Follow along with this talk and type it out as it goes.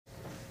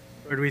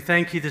Lord, we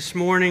thank you this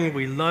morning.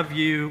 We love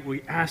you.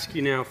 We ask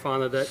you now,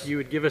 Father, that you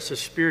would give us a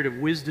spirit of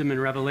wisdom and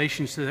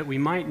revelation so that we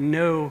might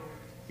know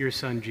your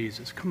Son,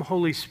 Jesus. Come,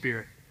 Holy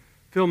Spirit,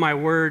 fill my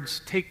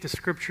words, take the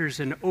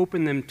scriptures and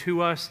open them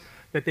to us,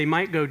 that they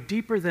might go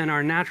deeper than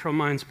our natural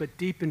minds, but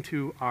deep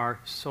into our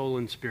soul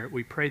and spirit.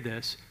 We pray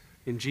this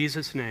in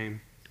Jesus'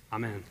 name.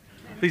 Amen.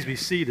 Please be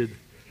seated.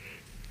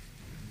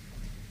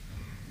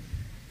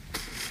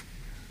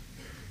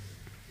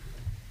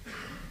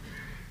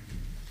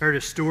 I heard a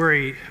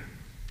story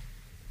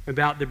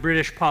about the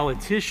British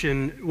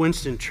politician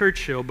Winston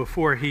Churchill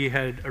before he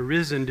had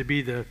arisen to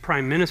be the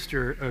Prime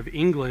Minister of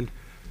England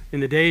in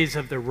the days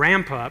of the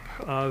ramp-up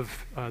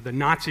of the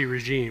Nazi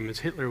regime as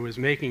Hitler was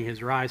making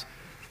his rise.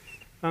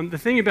 The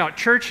thing about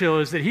Churchill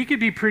is that he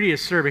could be pretty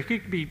acerbic. He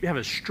could have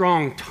a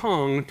strong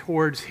tongue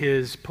towards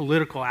his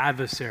political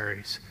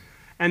adversaries.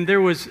 And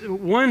there was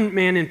one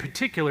man in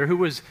particular who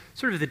was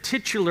sort of the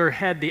titular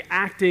head, the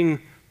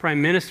acting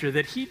Prime Minister,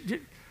 that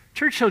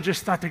Churchill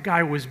just thought the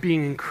guy was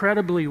being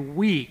incredibly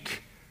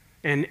weak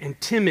and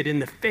timid in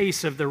the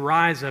face of the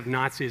rise of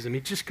Nazism. He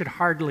just could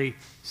hardly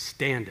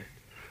stand it.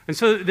 And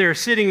so they're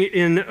sitting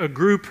in a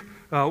group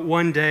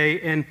one day,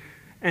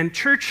 and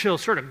Churchill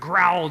sort of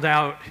growled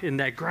out in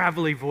that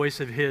gravelly voice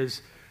of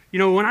his, "You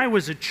know, when I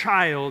was a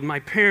child, my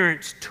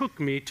parents took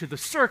me to the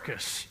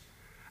circus,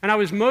 and I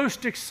was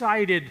most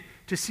excited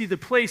to see the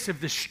place of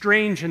the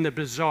strange and the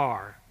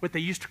bizarre, what they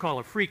used to call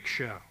a freak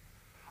show.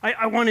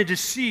 I wanted to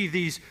see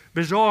these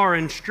bizarre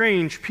and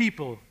strange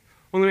people.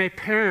 Only my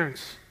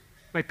parents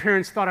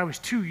thought I was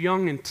too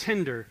young and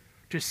tender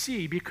to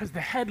see, because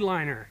the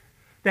headliner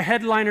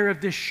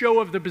of this show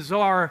of the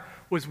bizarre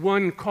was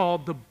one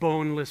called the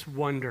Boneless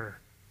Wonder.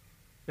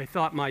 They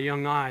thought my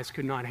young eyes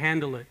could not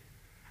handle it.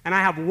 And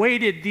I have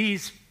waited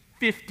these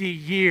 50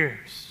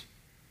 years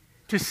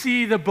to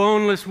see the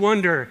Boneless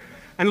Wonder.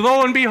 And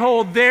lo and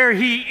behold, there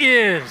he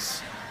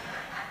is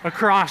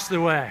across the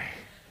way."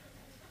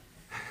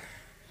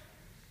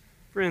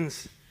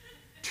 Friends,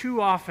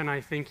 too often,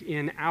 I think,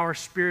 in our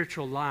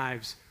spiritual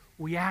lives,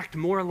 we act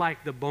more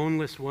like the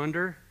Boneless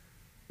Wonder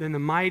than the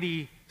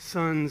mighty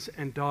sons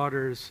and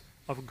daughters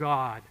of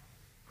God,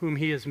 whom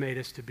he has made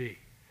us to be.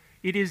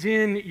 It is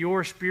in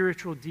your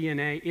spiritual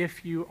DNA,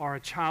 if you are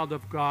a child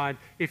of God,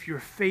 if your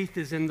faith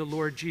is in the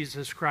Lord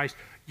Jesus Christ,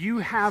 you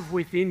have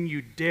within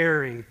you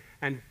daring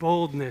and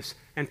boldness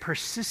and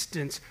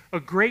persistence, a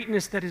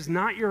greatness that is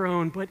not your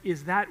own, but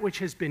is that which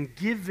has been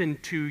given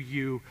to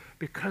you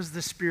because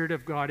the Spirit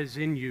of God is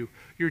in you.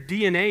 Your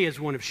DNA is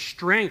one of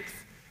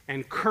strength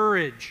and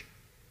courage,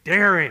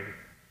 daring.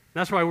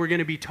 That's why we're going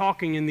to be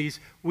talking in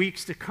these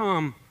weeks to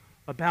come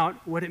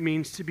about what it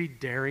means to be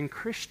daring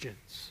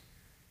Christians.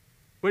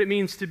 What it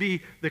means to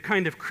be the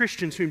kind of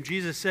Christians whom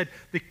Jesus said,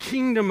 the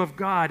kingdom of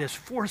God is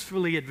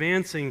forcefully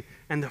advancing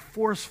and the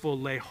forceful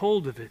lay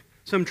hold of it.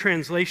 Some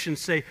translations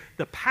say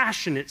the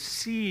passionate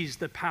seize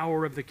the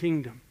power of the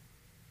kingdom.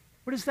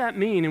 What does that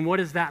mean, and what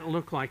does that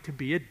look like to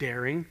be a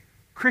daring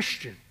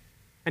Christian?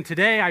 And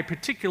today I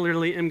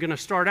particularly am going to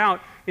start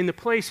out in the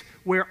place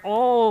where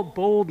all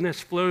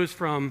boldness flows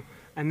from,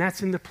 and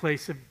that's in the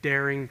place of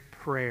daring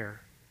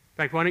prayer. In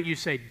fact, why don't you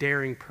say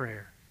daring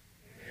prayer?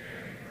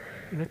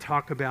 I'm going to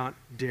talk about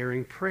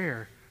daring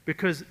prayer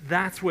because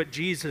that's what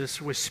Jesus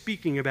was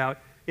speaking about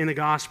in the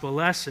gospel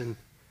lesson.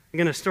 I'm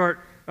going to start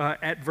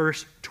at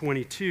verse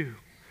 22.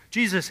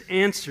 Jesus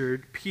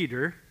answered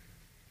Peter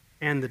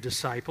and the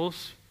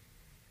disciples.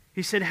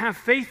 He said, "Have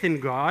faith in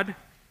God.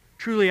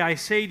 Truly I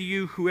say to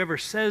you, whoever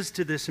says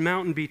to this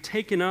mountain, be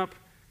taken up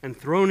and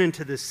thrown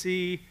into the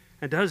sea,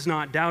 and does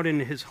not doubt in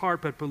his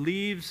heart, but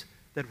believes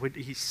that what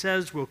he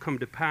says will come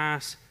to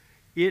pass,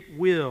 it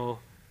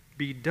will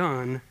be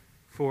done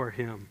for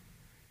him."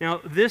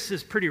 Now, this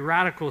is pretty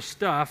radical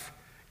stuff,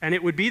 and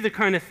it would be the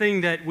kind of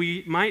thing that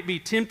we might be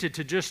tempted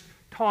to just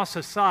toss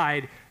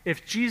aside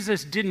if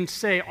Jesus didn't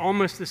say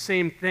almost the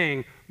same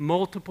thing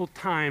multiple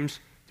times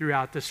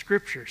throughout the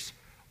scriptures.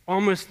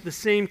 Almost the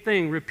same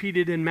thing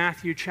repeated in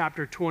Matthew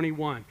chapter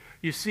 21.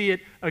 You see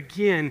it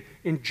again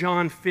in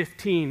John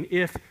 15.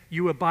 "If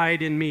you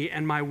abide in me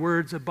and my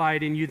words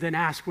abide in you, then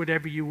ask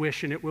whatever you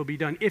wish and it will be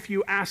done. If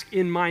you ask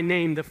in my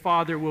name, the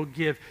Father will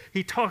give."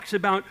 He talks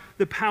about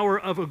the power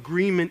of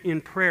agreement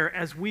in prayer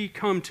as we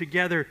come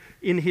together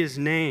in his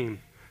name.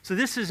 So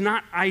this is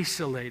not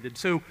isolated.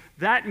 So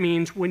that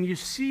means when you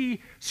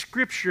see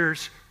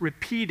scriptures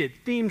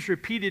repeated, themes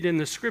repeated in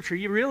the scripture,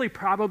 you really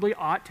probably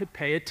ought to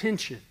pay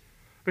attention,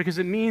 because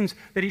it means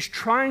that he's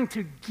trying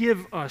to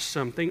give us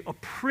something, a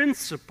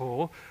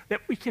principle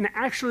that we can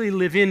actually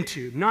live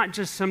into, not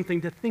just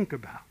something to think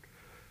about.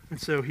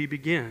 And so he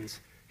begins.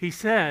 He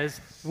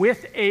says,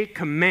 with a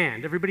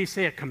command. Everybody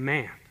say a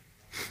command.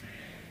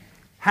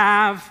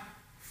 Have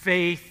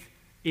faith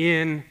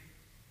in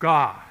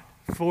God.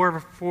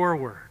 Four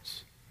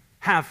words.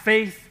 Have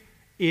faith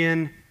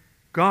in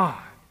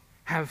God.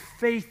 Have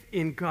faith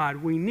in God.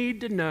 We need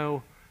to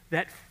know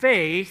that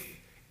faith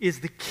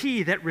is the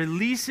key that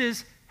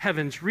releases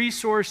heaven's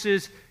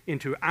resources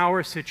into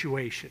our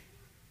situation.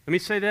 Let me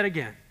say that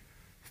again.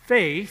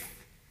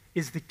 Faith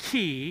is the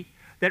key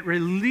that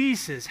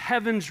releases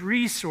heaven's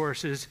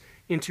resources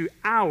into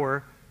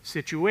our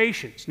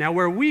situations. Now,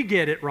 where we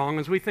get it wrong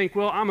is we think,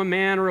 well, I'm a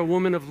man or a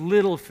woman of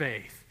little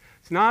faith.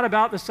 It's not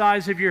about the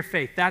size of your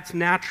faith. That's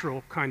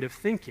natural kind of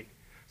thinking.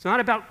 It's not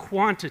about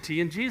quantity.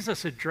 And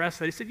Jesus addressed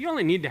that. He said, you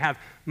only need to have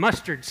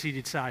mustard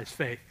seed size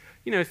faith.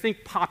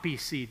 Think poppy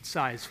seed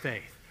size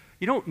faith.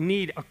 You don't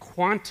need a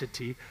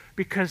quantity,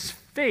 because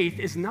faith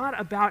is not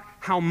about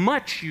how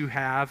much you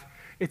have.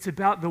 It's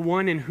about the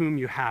one in whom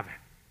you have it.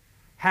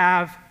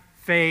 Have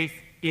faith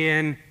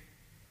in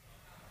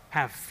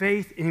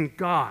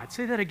God.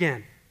 Say that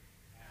again.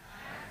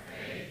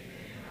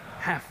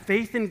 Have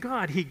faith in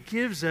God. He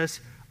gives us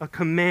a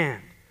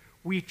command.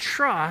 We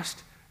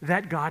trust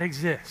that God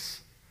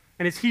exists.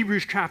 And as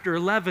Hebrews chapter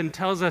 11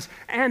 tells us,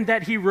 and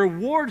that he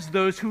rewards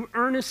those who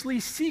earnestly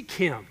seek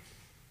him.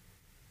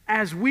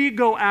 As we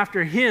go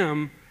after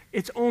him,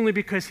 it's only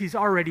because he's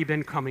already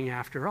been coming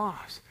after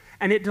us.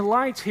 And it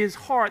delights his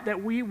heart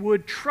that we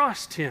would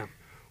trust him.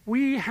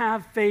 We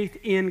have faith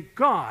in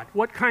God.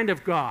 What kind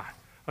of God?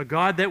 A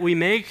God that we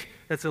make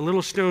that's a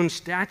little stone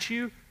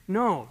statue?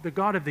 No, the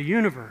God of the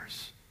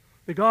universe,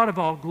 the God of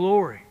all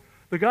glory,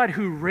 the God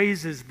who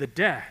raises the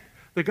dead,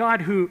 the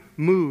God who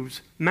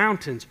moves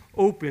mountains,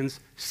 opens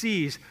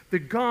seas, the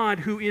God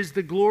who is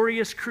the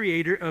glorious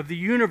creator of the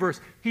universe.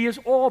 He is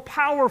all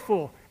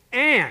powerful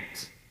and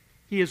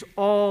he is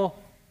all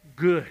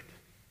good.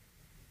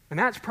 And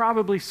that's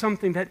probably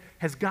something that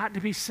has got to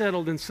be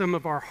settled in some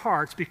of our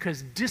hearts,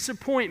 because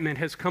disappointment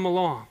has come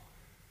along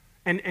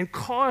and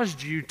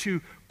caused you to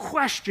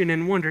question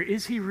and wonder,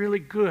 is he really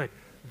good?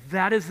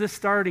 That is the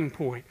starting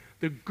point,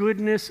 the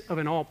goodness of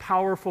an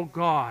all-powerful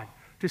God,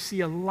 to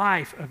see a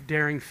life of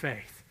daring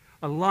faith,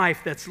 a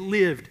life that's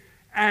lived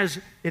as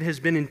it has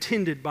been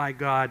intended by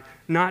God,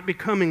 not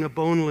becoming a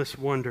boneless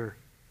wonder.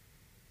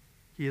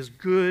 He is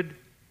good,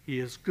 he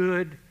is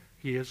good,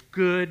 he is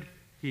good,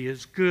 he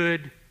is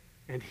good,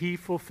 and he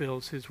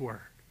fulfills his word.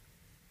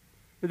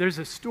 There's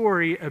a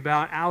story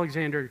about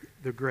Alexander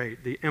the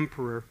Great, the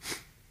emperor.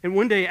 And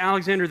one day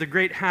Alexander the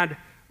Great had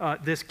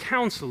this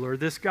counselor,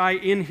 this guy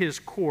in his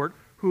court,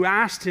 who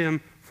asked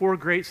him for a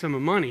great sum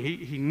of money.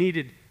 He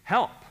needed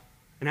help.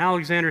 And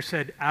Alexander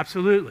said,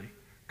 absolutely.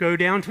 Go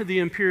down to the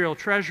imperial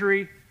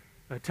treasury,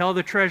 tell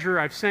the treasurer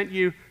I've sent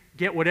you,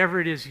 get whatever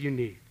it is you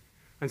need.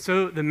 And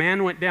so the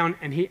man went down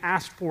and he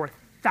asked for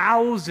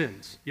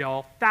thousands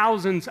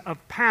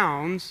of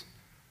pounds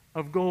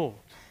of gold.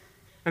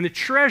 And the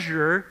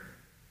treasurer,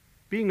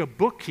 being a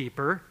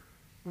bookkeeper,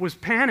 was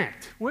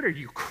panicked. What, are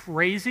you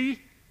crazy?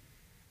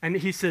 And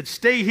he said,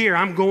 stay here,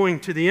 I'm going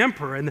to the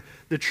emperor. And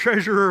the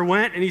treasurer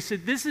went and he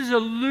said, this is a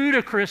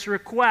ludicrous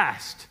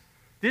request.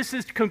 This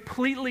is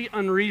completely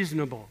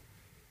unreasonable.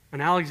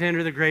 And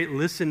Alexander the Great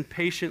listened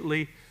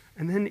patiently,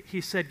 and then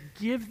he said,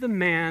 give the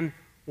man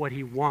what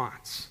he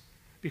wants,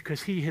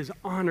 because he has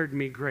honored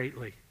me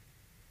greatly.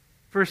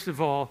 First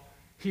of all,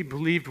 he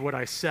believed what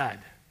I said.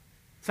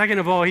 Second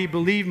of all, he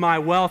believed my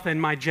wealth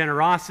and my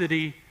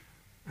generosity.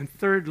 And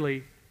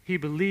thirdly, he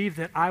believed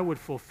that I would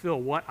fulfill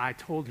what I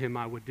told him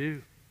I would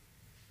do.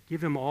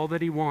 Give him all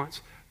that he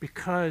wants,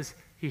 because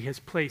he has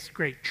placed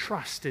great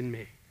trust in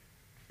me.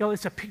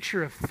 It's a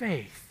picture of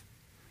faith.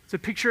 It's a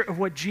picture of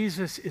what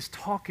Jesus is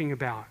talking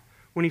about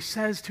when he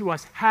says to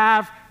us,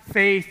 have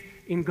faith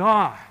in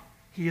God.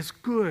 He is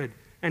good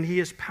and he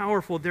is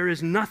powerful. There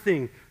is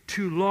nothing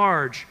too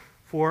large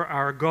for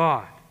our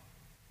God.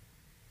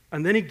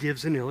 And then he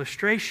gives an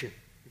illustration.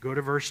 Go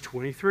to verse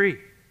 23.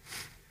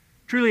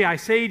 Truly I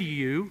say to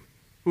you,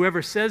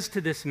 whoever says to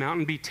this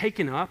mountain, be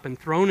taken up and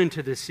thrown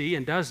into the sea,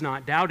 and does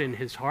not doubt in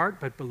his heart,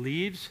 but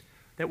believes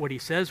that what he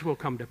says will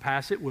come to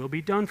pass, it will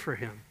be done for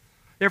him.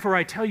 Therefore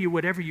I tell you,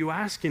 whatever you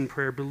ask in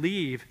prayer,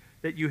 believe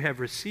that you have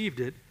received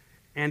it,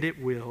 and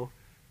it will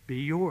be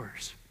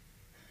yours.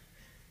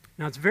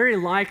 Now it's very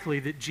likely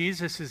that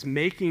Jesus is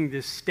making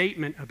this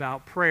statement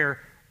about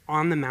prayer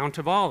on the Mount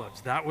of Olives.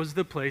 That was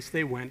the place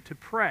they went to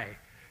pray.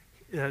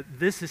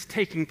 This is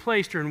taking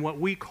place during what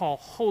we call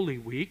Holy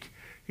Week.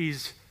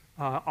 He's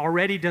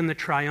already done the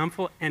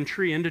triumphal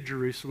entry into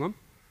Jerusalem.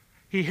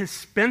 He has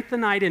spent the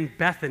night in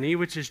Bethany,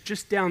 which is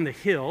just down the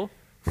hill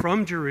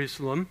from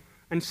Jerusalem,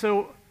 and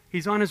so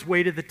he's on his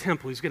way to the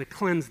temple. He's going to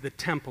cleanse the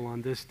temple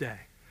on this day.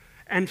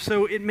 And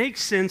so it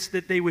makes sense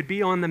that they would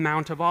be on the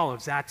Mount of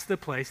Olives. That's the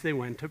place they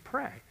went to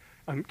pray.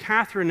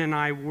 Catherine and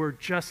I were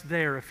just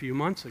there a few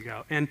months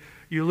ago, and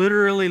you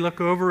literally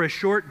look over a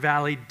short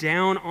valley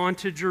down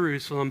onto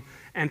Jerusalem,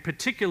 and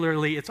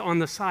particularly it's on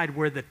the side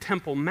where the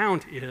Temple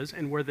Mount is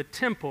and where the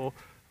temple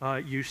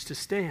used to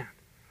stand.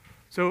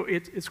 So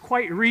it's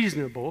quite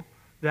reasonable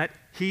that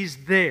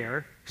he's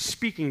there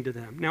speaking to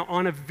them. Now,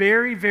 on a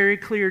very, very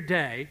clear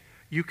day,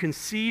 you can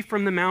see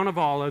from the Mount of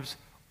Olives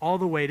all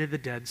the way to the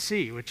Dead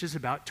Sea, which is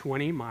about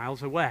 20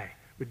 miles away.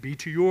 It would be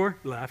to your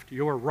left,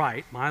 your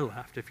right, my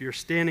left, if you're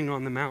standing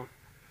on the mountain.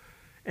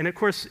 And of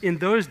course, in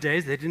those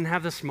days, they didn't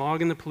have the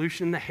smog and the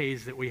pollution and the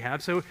haze that we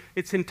have, so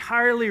it's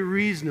entirely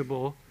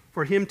reasonable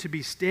for him to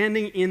be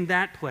standing in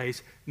that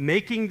place,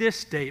 making this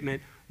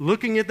statement,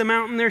 looking at the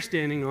mountain they're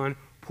standing on,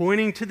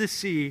 pointing to the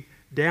sea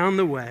down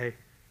the way,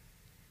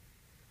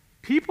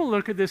 People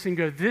look at this and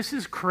go, this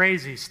is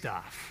crazy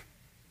stuff.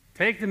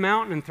 Take the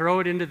mountain and throw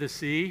it into the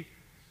sea.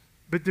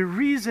 But the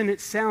reason it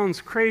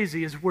sounds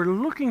crazy is we're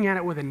looking at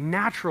it with a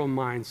natural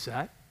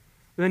mindset.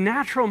 The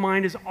natural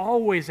mind is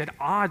always at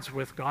odds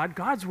with God.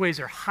 God's ways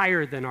are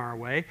higher than our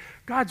way.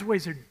 God's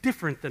ways are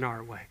different than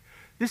our way.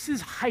 This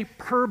is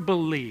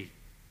hyperbole.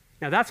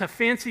 Now, that's a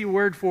fancy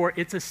word for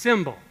it's a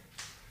symbol.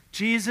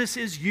 Jesus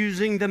is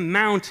using the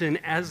mountain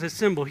as a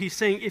symbol. He's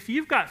saying, if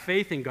you've got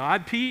faith in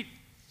God, Pete,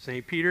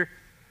 St. Peter,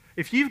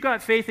 if you've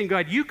got faith in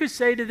God, you could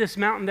say to this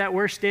mountain that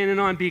we're standing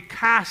on, be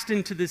cast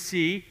into the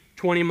sea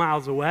 20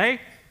 miles away,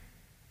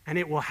 and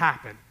it will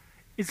happen.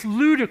 It's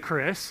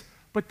ludicrous,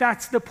 but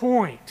that's the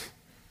point.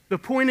 The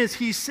point is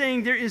he's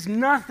saying there is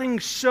nothing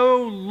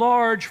so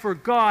large for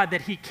God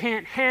that he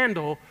can't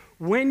handle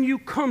when you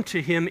come to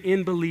him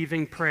in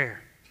believing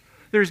prayer.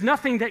 There's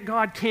nothing that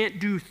God can't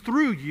do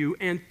through you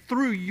and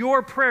through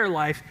your prayer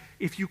life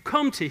if you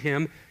come to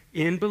him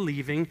in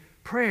believing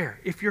prayer.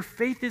 If your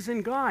faith is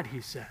in God,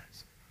 he says.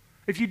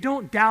 If you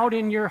don't doubt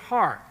in your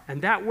heart,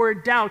 and that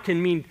word doubt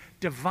can mean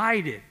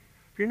divided.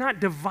 If you're not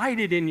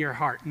divided in your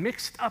heart,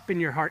 mixed up in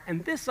your heart,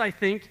 and this, I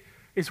think,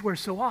 is where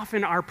so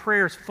often our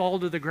prayers fall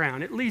to the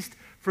ground. At least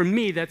for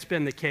me, that's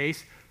been the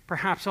case,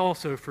 perhaps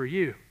also for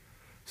you.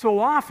 So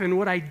often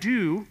what I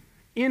do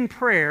in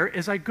prayer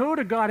is I go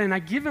to God and I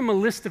give him a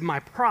list of my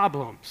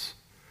problems,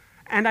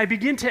 and I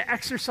begin to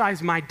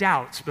exercise my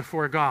doubts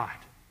before God.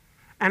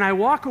 And I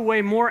walk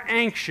away more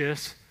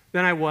anxious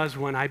than I was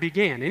when I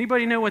began.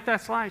 Anybody know what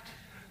that's like?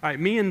 All right,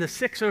 me and the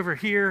 6 over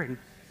here and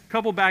a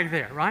couple back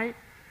there, right?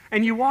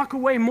 And you walk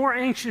away more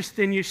anxious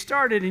than you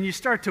started, and you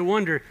start to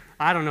wonder,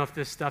 I don't know if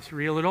this stuff's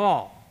real at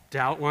all.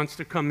 Doubt wants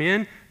to come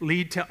in,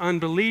 lead to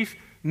unbelief,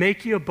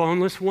 make you a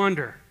boneless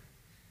wonder.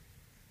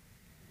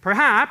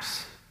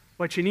 Perhaps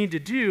what you need to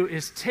do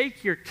is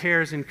take your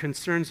cares and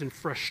concerns and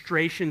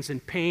frustrations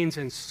and pains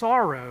and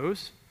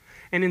sorrows,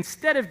 and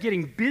instead of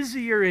getting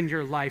busier in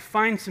your life,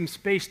 find some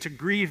space to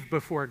grieve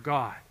before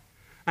God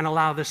and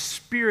allow the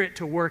Spirit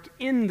to work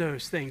in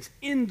those things,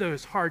 in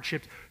those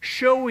hardships,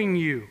 showing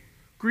you,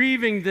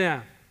 grieving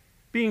them,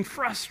 being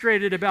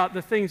frustrated about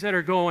the things that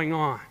are going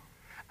on,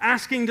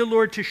 asking the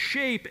Lord to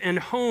shape and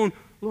hone,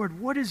 Lord,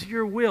 what is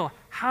your will?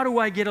 How do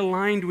I get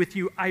aligned with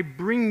you? I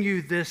bring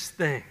you this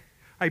thing.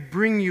 I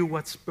bring you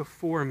what's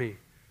before me.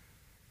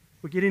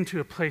 We get into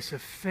a place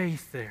of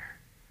faith there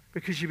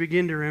because you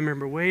begin to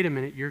remember, wait a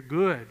minute, you're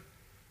good.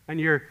 And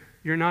you're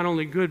not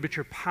only good, but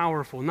you're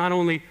powerful. Not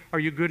only are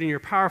you good and you're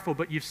powerful,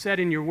 but you've said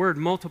in your word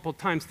multiple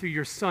times through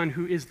your Son,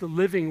 who is the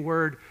living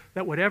word,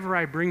 that whatever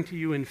I bring to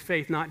you in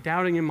faith, not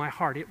doubting in my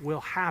heart, it will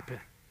happen.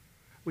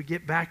 We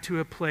get back to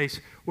a place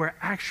where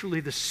actually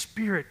the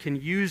Spirit can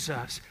use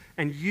us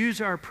and use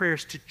our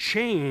prayers to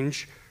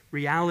change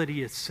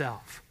reality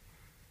itself.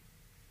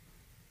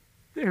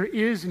 There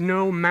is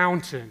no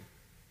mountain.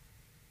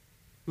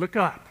 Look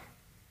up.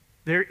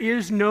 There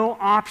is no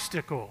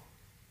obstacle.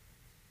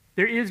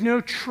 There is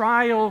no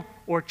trial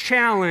or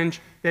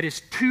challenge that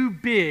is too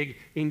big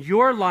in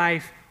your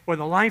life or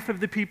the life of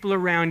the people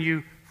around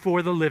you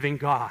for the living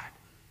God.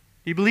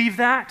 Do you believe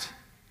that?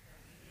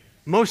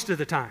 Most of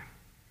the time.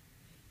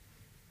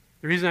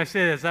 The reason I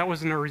say that is that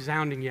wasn't a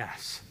resounding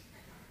yes.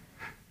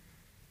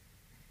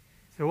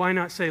 So why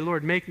not say,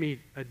 Lord, make me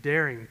a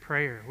daring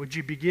prayer? Would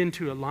you begin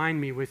to align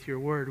me with your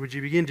word? Would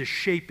you begin to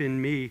shape in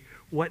me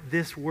what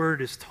this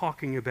word is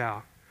talking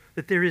about?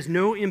 That there is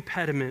no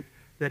impediment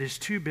that is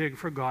too big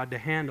for God to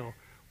handle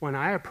when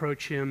I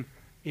approach him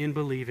in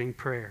believing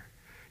prayer.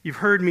 You've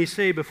heard me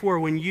say before,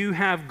 when you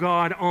have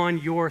God on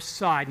your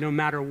side, no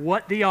matter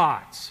what the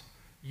odds,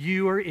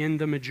 you are in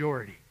the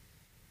majority.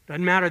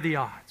 Doesn't matter the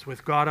odds.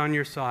 With God on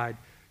your side,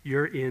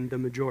 you're in the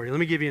majority. Let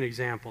me give you an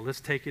example. Let's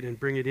take it and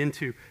bring it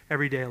into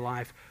everyday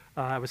life.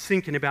 I was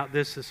thinking about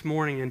this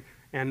morning,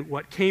 and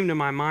what came to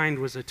my mind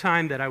was a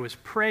time that I was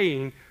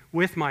praying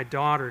with my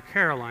daughter,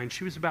 Caroline.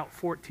 She was about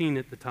 14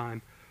 at the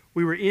time.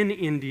 We were in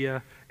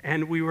India,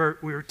 and we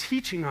were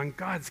teaching on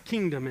God's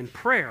kingdom and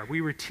prayer.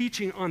 We were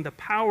teaching on the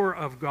power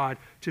of God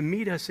to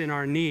meet us in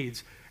our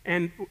needs.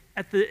 And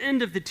at the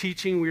end of the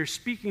teaching, we were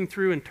speaking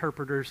through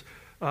interpreters.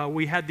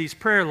 We had these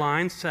prayer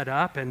lines set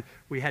up, and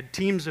we had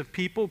teams of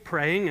people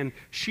praying, and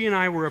she and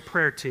I were a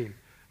prayer team.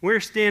 We were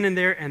standing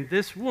there, and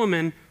this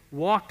woman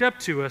walked up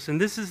to us,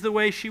 and this is the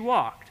way she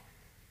walked.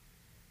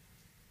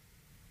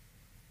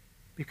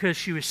 Because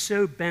she was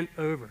so bent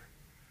over.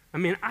 I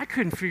mean, I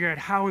couldn't figure out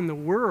how in the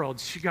world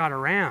she got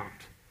around,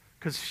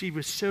 because she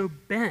was so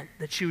bent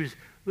that she was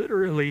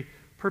literally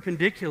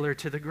perpendicular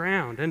to the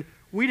ground. And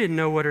we didn't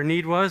know what her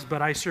need was,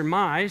 but I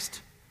surmised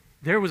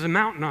there was a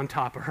mountain on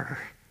top of her.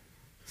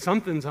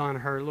 Something's on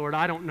her, Lord.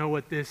 I don't know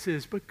what this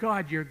is, but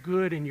God, you're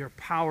good and you're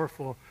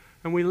powerful.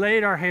 And we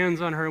laid our hands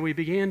on her and we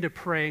began to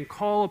pray and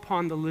call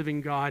upon the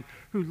living God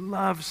who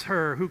loves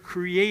her, who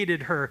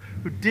created her,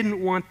 who didn't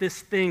want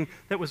this thing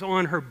that was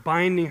on her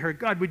binding her.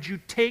 God, would you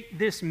take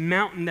this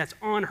mountain that's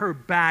on her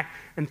back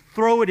and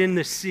throw it in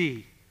the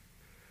sea?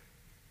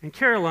 And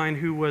Caroline,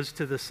 who was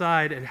to the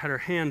side and had her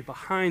hand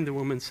behind the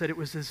woman, said it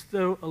was as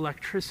though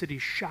electricity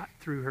shot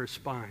through her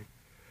spine.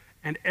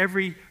 and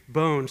every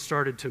bone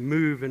started to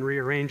move and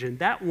rearrange, and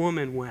that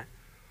woman went,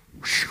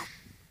 whoosh,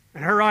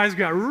 and her eyes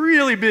got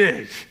really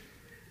big,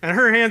 and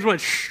her hands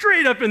went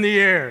straight up in the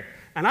air.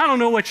 And I don't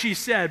know what she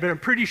said, but I'm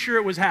pretty sure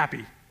it was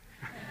happy.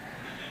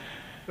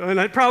 And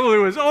it probably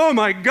was, oh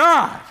my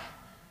God.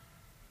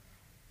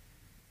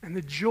 And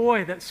the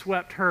joy that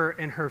swept her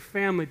and her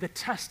family, the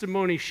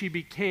testimony she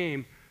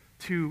became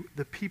to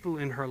the people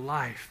in her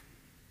life.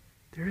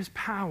 There is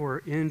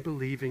power in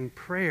believing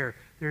prayer.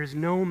 There is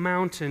no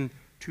mountain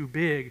too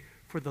big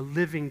for the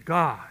living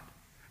God.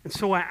 And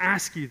so I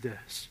ask you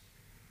this.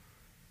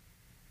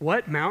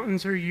 What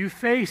mountains are you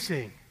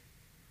facing?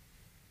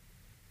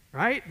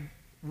 Right?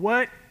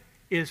 What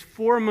is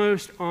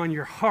foremost on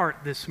your heart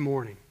this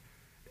morning?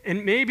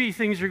 And maybe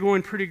things are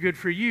going pretty good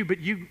for you, but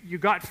you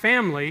got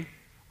family.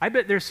 I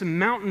bet there's some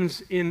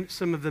mountains in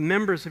some of the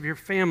members of your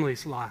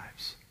family's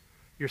lives.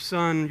 Your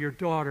son, your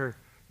daughter,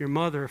 your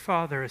mother,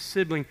 father, a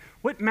sibling.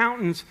 What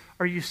mountains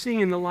are you seeing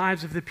in the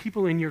lives of the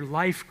people in your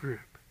life group?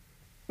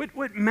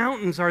 What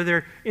mountains are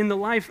there in the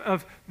life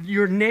of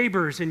your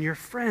neighbors and your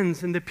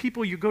friends and the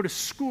people you go to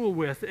school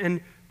with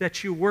and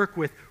that you work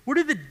with? What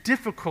are the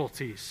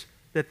difficulties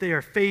that they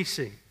are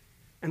facing?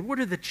 And what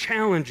are the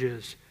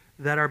challenges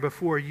that are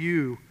before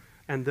you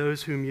and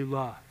those whom you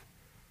love?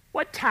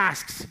 What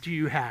tasks do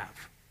you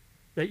have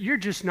that you're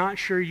just not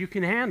sure you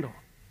can handle?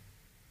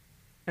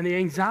 And the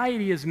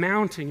anxiety is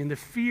mounting and the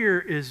fear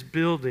is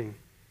building.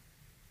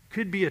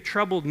 Could be a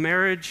troubled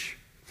marriage.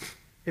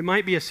 It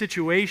might be a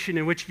situation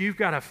in which you've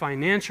got a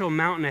financial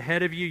mountain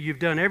ahead of you. You've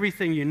done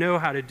everything you know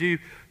how to do.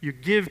 You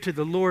give to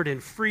the Lord in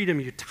freedom.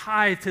 You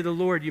tithe to the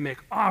Lord. You make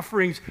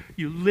offerings.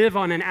 You live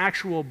on an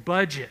actual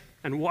budget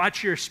and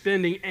watch your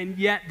spending, and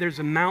yet there's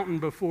a mountain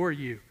before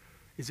you.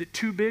 Is it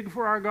too big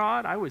for our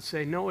God? I would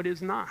say, no, it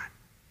is not.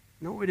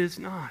 No, it is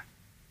not.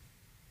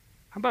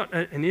 How about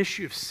an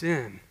issue of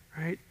sin,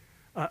 right?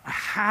 A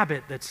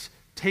habit that's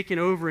taken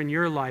over in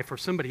your life or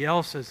somebody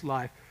else's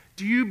life.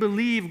 Do you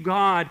believe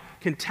God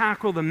can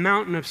tackle the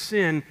mountain of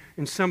sin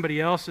in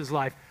somebody else's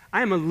life?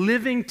 I am a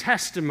living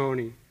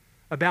testimony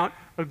about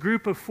a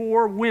group of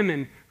 4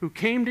 women who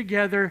came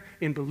together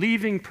in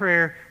believing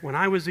prayer when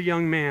I was a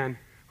young man,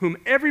 whom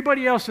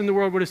everybody else in the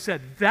world would have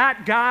said,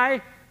 that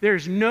guy,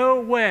 there's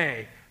no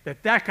way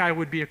that guy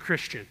would be a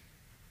Christian.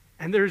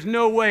 And there's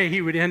no way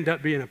he would end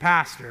up being a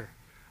pastor.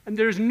 And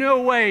there's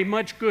no way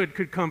much good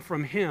could come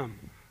from him.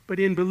 But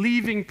in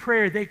believing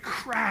prayer, they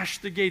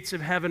crashed the gates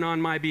of heaven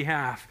on my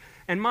behalf.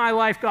 And my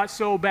life got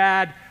so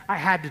bad, I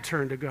had to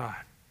turn to God.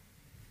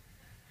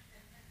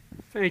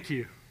 Thank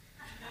you.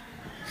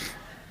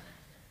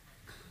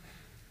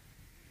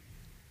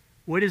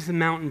 What is the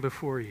mountain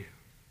before you?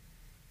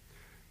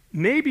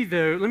 Maybe,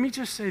 though, let me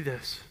just say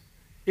this.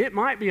 It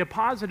might be a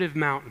positive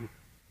mountain.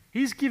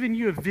 He's given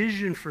you a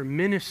vision for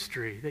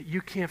ministry that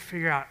you can't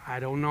figure out. I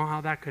don't know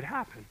how that could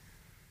happen.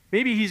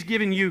 Maybe he's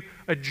given you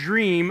a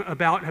dream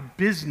about a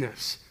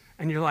business,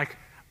 and you're like,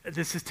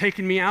 this is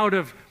taking me out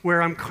of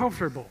where I'm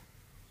comfortable.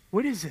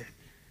 What is it?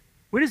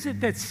 What is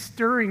it that's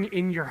stirring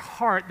in your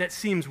heart that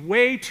seems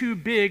way too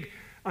big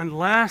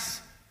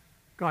unless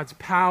God's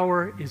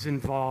power is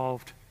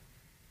involved?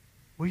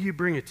 Will you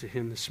bring it to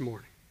him this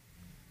morning?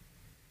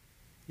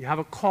 You have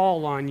a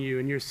call on you,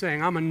 and you're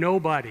saying, I'm a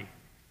nobody.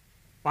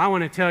 Well, I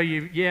want to tell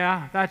you,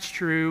 yeah, that's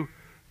true,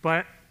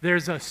 but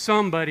there's a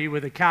somebody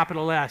with a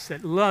capital S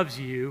that loves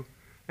you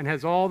and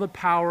has all the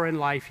power and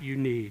life you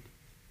need.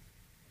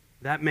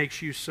 That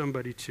makes you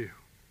somebody too.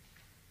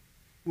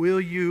 Will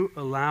you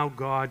allow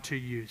God to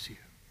use you?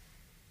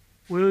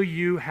 Will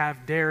you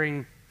have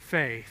daring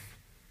faith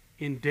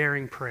in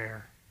daring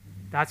prayer?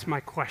 That's my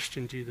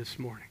question to you this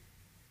morning.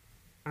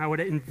 And I would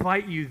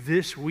invite you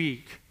this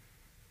week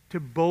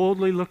to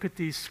boldly look at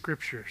these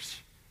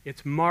scriptures.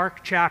 It's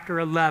Mark chapter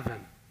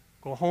 11.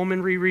 Go home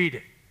and reread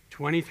it,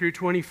 20 through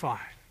 25.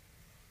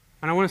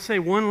 And I want to say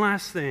one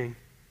last thing.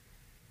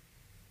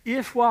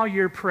 If while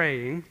you're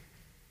praying,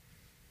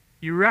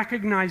 you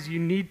recognize you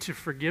need to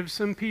forgive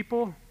some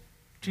people,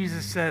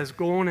 Jesus says,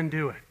 go on and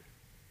do it.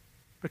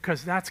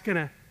 Because that's going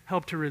to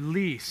help to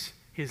release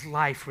his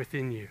life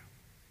within you.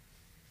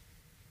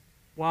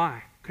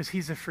 Why? Because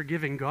he's a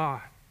forgiving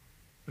God.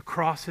 The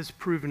cross has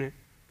proven it.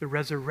 The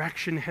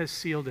resurrection has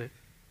sealed it.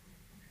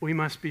 We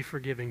must be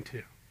forgiving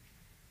too.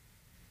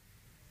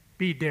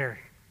 Be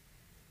daring.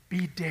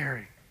 Be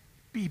daring.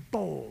 Be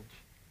bold.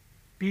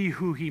 Be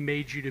who he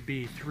made you to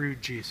be through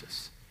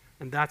Jesus.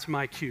 And that's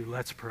my cue.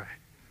 Let's pray.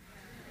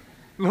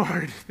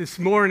 Lord, this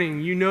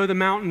morning, you know the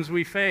mountains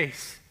we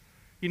face.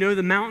 You know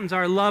the mountains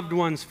our loved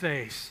ones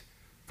face.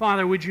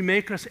 Father, would you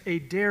make us a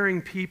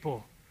daring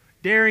people,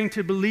 daring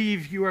to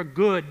believe you are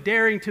good,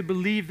 daring to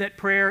believe that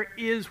prayer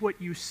is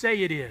what you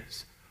say it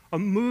is, a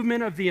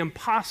movement of the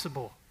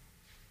impossible,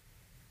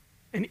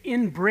 an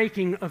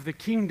inbreaking of the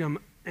kingdom,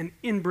 an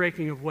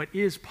inbreaking of what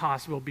is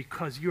possible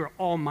because you are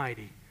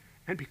almighty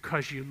and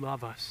because you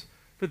love us.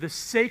 For the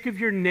sake of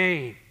your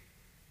name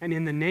and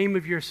in the name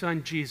of your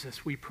Son,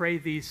 Jesus, we pray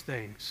these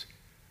things.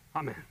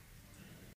 Amen.